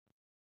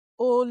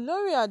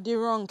Olori and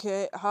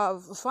Ronke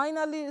have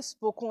finally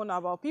spoken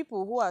about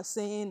people who are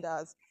saying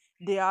that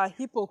they are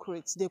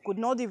hypocrites. They could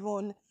not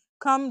even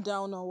calm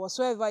down on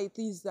whatsoever it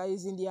is that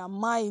is in their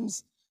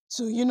minds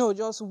to,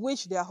 just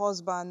wish their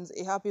husbands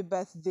a happy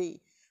birthday.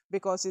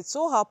 Because it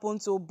so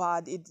happened so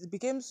bad, it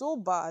became so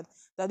bad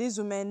that these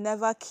women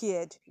never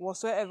cared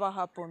whatsoever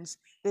happens.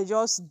 They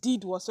just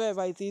did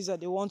whatsoever it is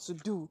that they want to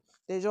do.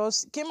 They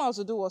just came out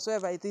to do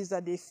whatsoever it is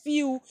that they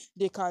feel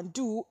they can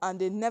do, and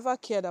they never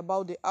cared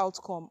about the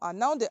outcome. And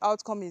now the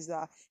outcome is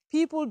that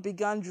people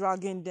began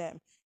dragging them,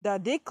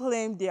 that they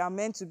claim they are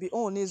meant to be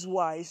Ooni's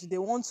wives. They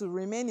want to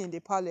remain in the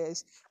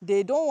palace.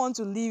 They don't want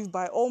to leave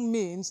by all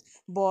means,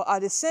 but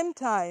at the same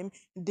time,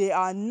 they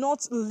are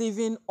not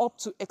living up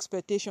to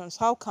expectations.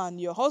 How can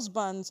your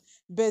husband's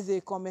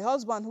birthday come? A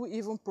husband who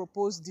even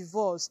proposed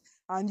divorce,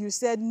 and you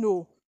said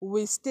no,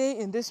 we stay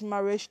in this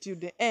marriage till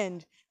the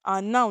end,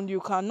 and now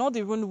you cannot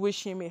even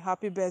wish him a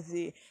happy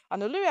birthday.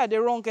 And Olori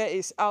Ronke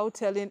is out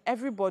telling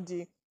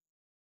everybody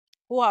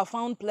who have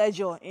found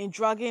pleasure in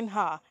dragging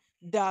her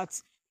that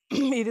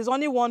it is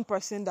only one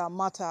person that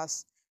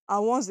matters.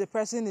 And once the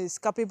person is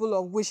capable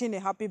of wishing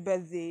a happy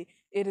birthday,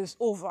 it is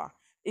over.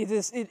 It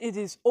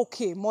is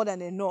okay, more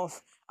than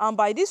enough. And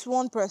by this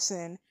one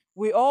person,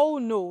 we all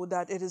know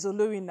that it is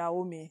Olori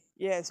Naomi.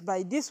 Yes,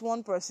 by this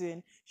one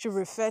person she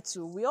referred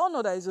to, we all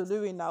know that it's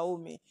Olori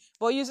Naomi.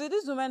 But you see,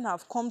 these women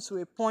have come to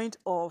a point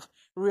of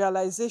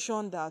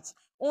realization that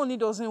Oni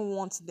doesn't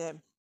want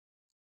them.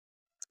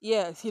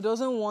 Yes, he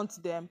doesn't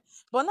want them.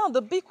 But now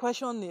the big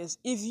question is,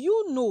 if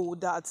you know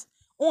that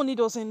Oni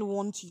doesn't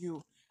want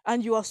you,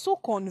 and you are so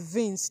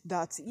convinced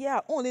that, yeah,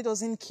 Oni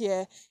doesn't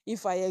care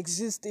if I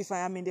exist, if I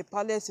am in the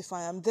palace, if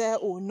I am there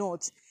or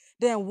not,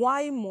 then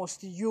why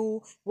must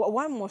you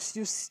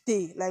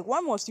stay? Like,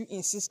 why must you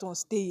insist on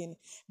staying?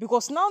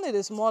 Because now it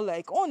is more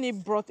like Oni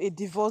brought a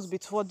divorce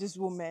before this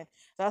woman.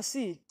 That,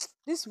 see,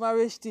 this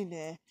marriage thing,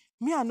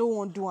 me, I no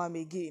want do am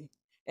again.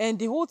 And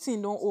the whole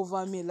thing don't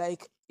over me,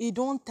 like it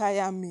don't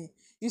tire me.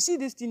 You see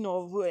this thing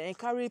of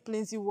carry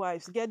plenty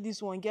wives, get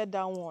this one, get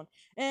that one,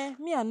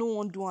 me, I no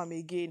want do am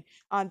again.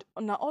 And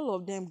now all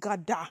of them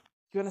gather,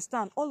 you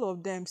understand, all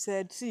of them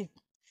said, see,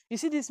 you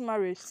see this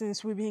marriage,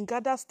 since we been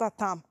gather start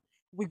am,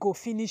 we go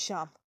finish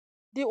am.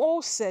 They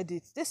all said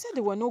it. They said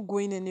they were not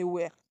going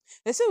anywhere.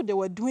 They said they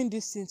were doing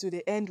this thing to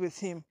the end with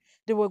him.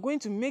 They were going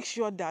to make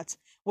sure that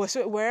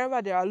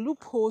wherever there are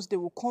loopholes, they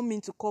will come in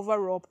to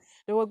cover up.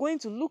 They were going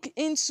to look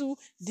into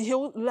the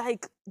whole,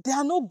 like, they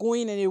are not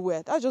going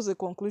anywhere. That's just the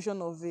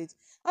conclusion of it.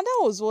 And that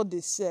was what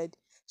they said.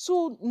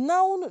 So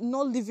now,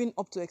 not living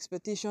up to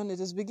expectation,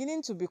 it is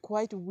beginning to be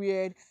quite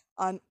weird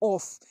and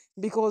off,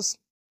 because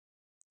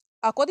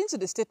according to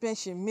the statement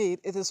she made,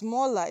 it is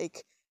more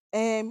like,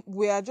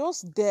 we are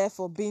just there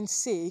for being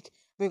sake,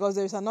 because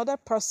there is another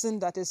person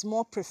that is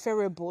more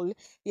preferable.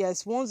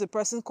 Yes, once the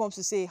person comes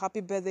to say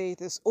happy birthday, it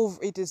is over,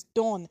 it is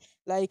done.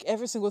 Like,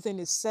 every single thing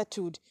is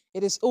settled.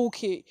 It is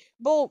okay.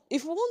 But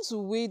if we want to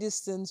weigh these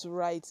things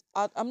right,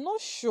 I'm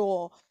not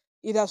sure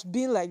it has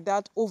been like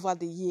that over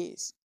the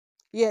years.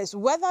 Yes,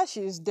 whether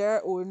she's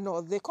there or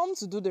not, they come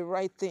to do the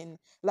right thing.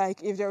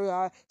 Like, if there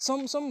are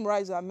some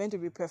rites that are meant to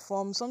be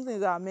performed, something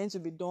that are meant to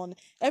be done,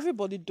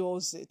 everybody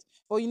does it.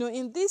 But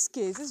in this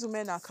case, these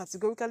women are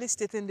categorically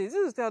stating this.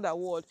 This is tell that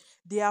what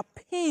they are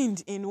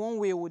pained in one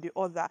way or the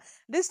other.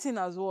 This thing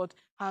has what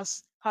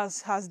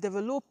has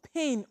developed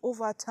pain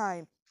over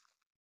time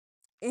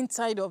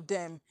inside of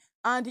them.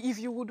 And if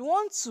you would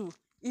want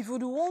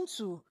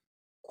to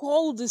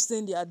call this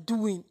thing they are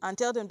doing and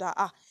tell them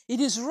that, it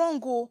is wrong.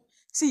 Oh,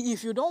 see,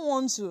 if you don't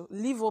want to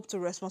live up to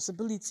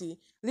responsibility,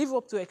 live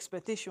up to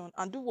expectation,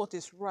 and do what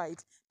is right,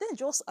 then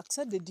just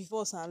accept the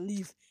divorce and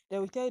leave. They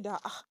will tell you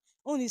that,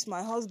 only is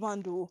my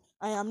husband, oh,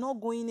 I am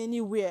not going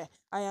anywhere,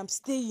 I am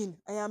staying,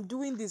 I am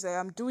doing this, I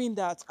am doing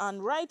that.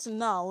 And right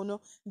now,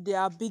 they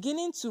are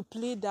beginning to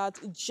play that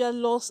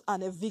jealous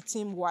and a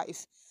victim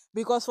wife.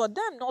 Because for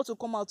them not to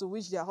come out to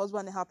wish their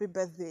husband a happy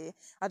birthday,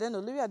 and then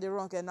Olori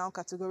Aderonke now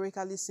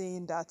categorically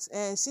saying that,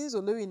 since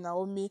Olori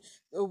Naomi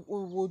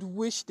would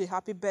wish the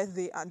happy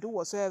birthday and do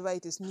whatsoever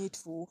it is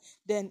needful,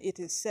 then it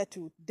is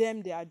settled.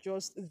 Them, they are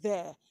just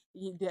there.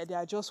 They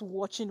are just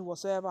watching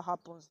whatsoever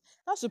happens.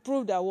 That's to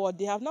prove that what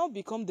they have now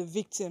become the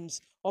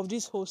victims of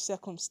this whole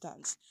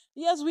circumstance.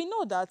 Yes, we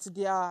know that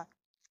they are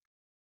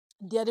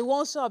the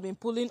ones who have been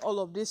pulling all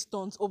of these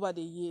stunts over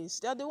the years.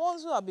 They are the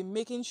ones who have been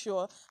making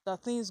sure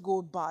that things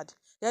go bad.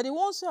 They are the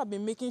ones who have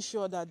been making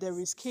sure that there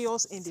is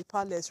chaos in the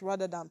palace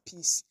rather than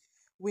peace.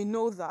 We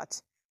know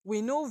that.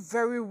 We know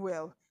very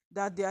well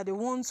that they are the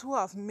ones who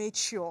have made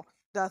sure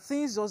that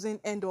things doesn't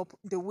end up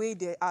the way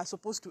they are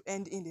supposed to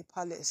end in the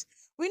palace.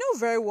 We know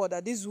very well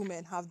that these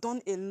women have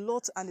done a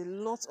lot and a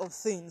lot of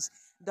things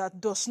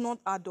that does not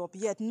add up,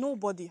 yet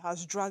nobody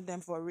has dragged them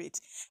for it.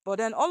 But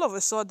then all of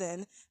a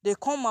sudden, they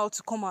come out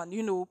to come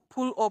and,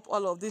 pull up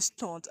all of these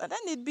stunts, and then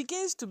it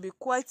begins to be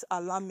quite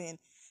alarming.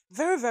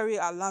 Very, very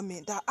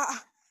alarming that,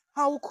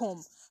 how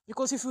come?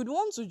 Because if you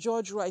want to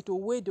judge right or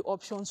weigh the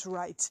options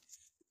right,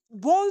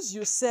 once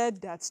you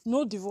said that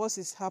no divorce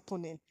is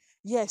happening,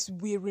 yes,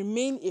 we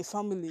remain a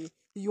family,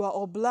 you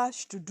are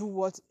obliged to do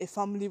what a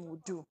family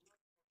would do.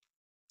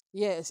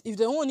 Yes, if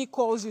the only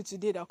calls you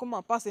today that come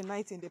and pass a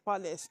night in the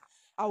palace,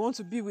 I want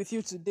to be with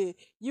you today,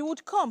 you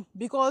would come,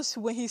 because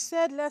when he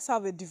said let's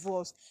have a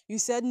divorce, you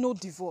said no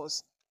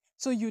divorce.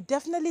 So you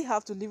definitely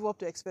have to live up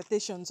to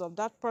expectations of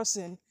that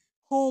person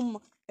whom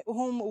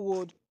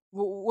would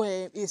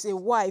where is a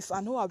wife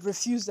and who have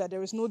refused that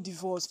there is no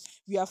divorce.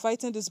 We are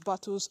fighting these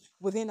battles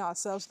within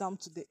ourselves down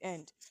to the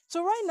end.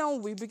 So right now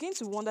we begin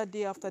to wonder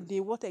day after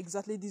day what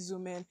exactly these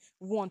women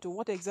want or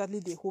what exactly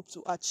they hope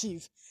to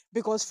achieve.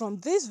 Because from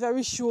this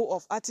very show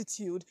of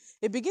attitude,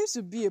 it begins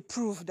to be a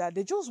proof that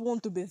they just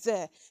want to be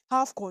there,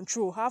 have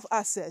control, have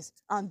access,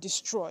 and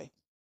destroy.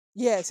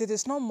 Yes, it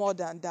is not more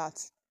than that.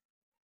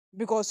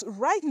 Because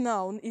right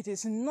now it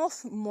is not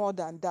more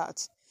than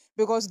that,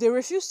 because they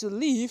refuse to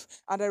leave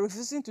and they're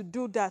refusing to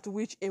do that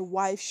which a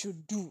wife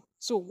should do.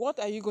 So what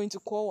are you going to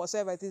call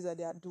whatever it is that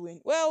they are doing?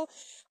 Well,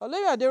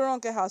 Olori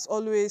Aderonke has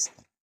always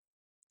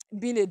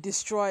been a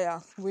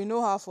destroyer. We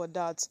know her for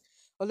that.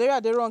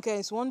 Olori Aderonke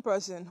is one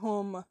person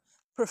whom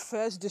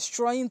prefers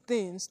destroying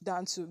things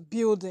than to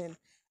building.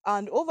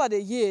 And over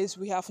the years,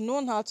 we have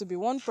known her to be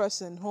one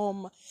person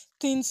whom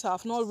things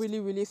have not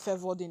really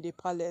favored in the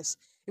palace.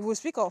 If we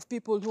speak of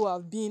people who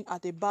have been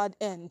at a bad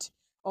end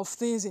of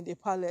things in the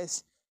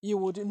palace, you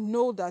would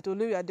know that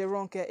Olori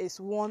Aderonke is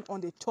one on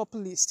the top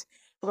list.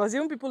 Because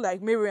even people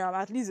like Miriam,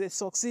 at least they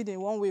succeed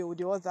in one way or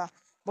the other.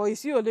 But you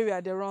see Olori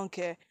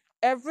Aderonke,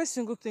 every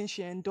single thing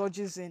she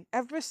indulges in,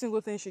 every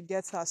single thing she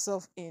gets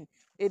herself in,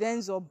 it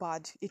ends up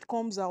bad. It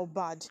comes out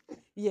bad.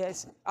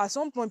 Yes, at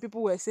some point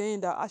people were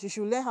saying that she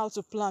should learn how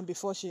to plan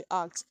before she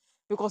acts,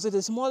 because it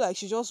is more like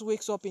she just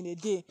wakes up in a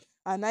day,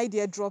 an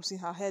idea drops in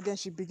her head, and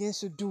she begins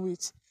to do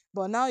it.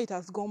 But now it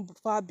has gone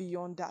far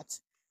beyond that.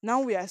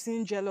 Now we are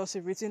seeing jealousy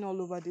written all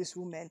over these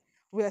women.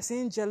 We are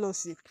seeing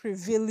jealousy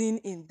prevailing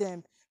in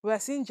them. We are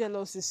seeing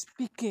jealousy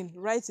speaking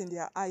right in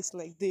their eyes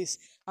like this.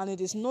 And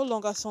it is no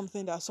longer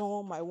something that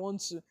someone might want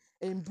to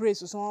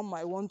embrace, or someone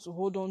might want to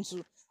hold on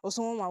to, or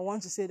someone might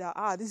want to say that,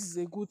 this is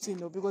a good thing,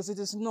 no, because it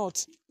is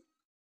not.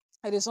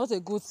 It is not a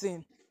good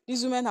thing.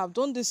 These women have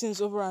done these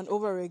things over and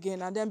over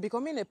again, and then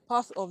becoming a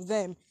part of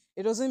them,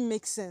 it doesn't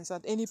make sense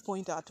at any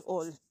point at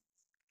all.